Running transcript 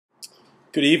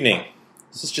Good evening.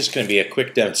 This is just going to be a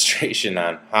quick demonstration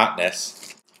on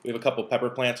hotness. We have a couple pepper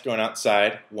plants growing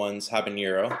outside. One's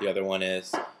habanero, the other one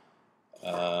is, what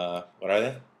are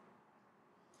they?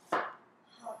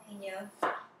 Jalapeno.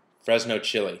 Fresno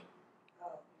chili.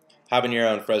 Oh,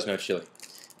 Habanero and Fresno chili.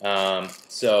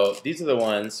 So these are the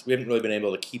ones we haven't really been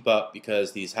able to keep up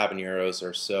because these habaneros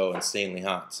are so insanely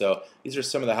hot. So these are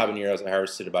some of the habaneros I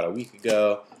harvested about a week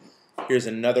ago. Here's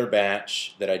another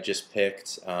batch that I just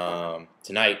picked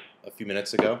tonight, a few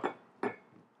minutes ago.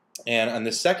 And on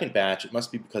the second batch, it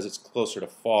must be because it's closer to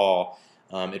fall,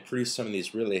 it produced some of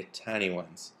these really tiny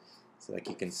ones. So like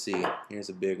you can see, here's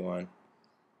a big one.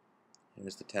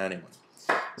 Here's the tiny one.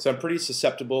 So I'm pretty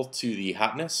susceptible to the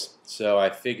hotness, so I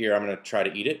figure I'm going to try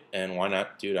to eat it, and why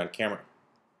not do it on camera.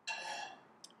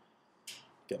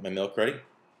 Get my milk ready.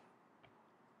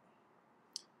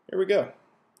 Here we go.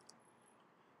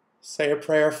 Say a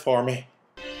prayer for me.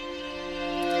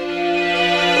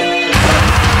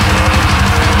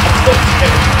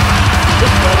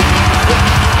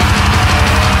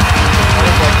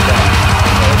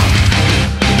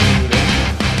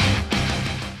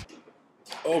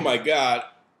 Oh my God.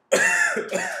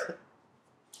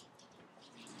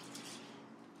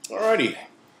 Alrighty.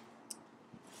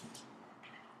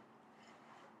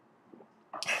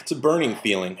 It's a burning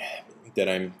feeling that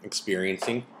I'm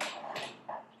experiencing.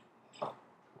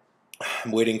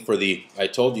 I'm waiting for the "I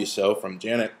told you so" from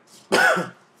Janet.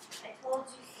 I told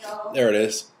you so. There it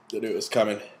is. I knew it was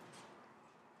coming.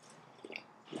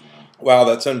 Wow,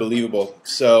 that's unbelievable.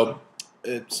 So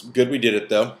it's good we did it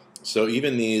though. So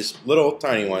even these little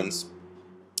tiny ones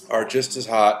are just as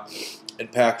hot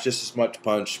and pack just as much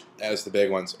punch as the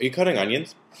big ones. Are you cutting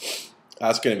onions?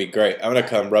 That's going to be great. I'm going to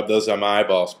come rub those on my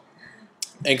eyeballs.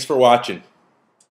 Thanks for watching.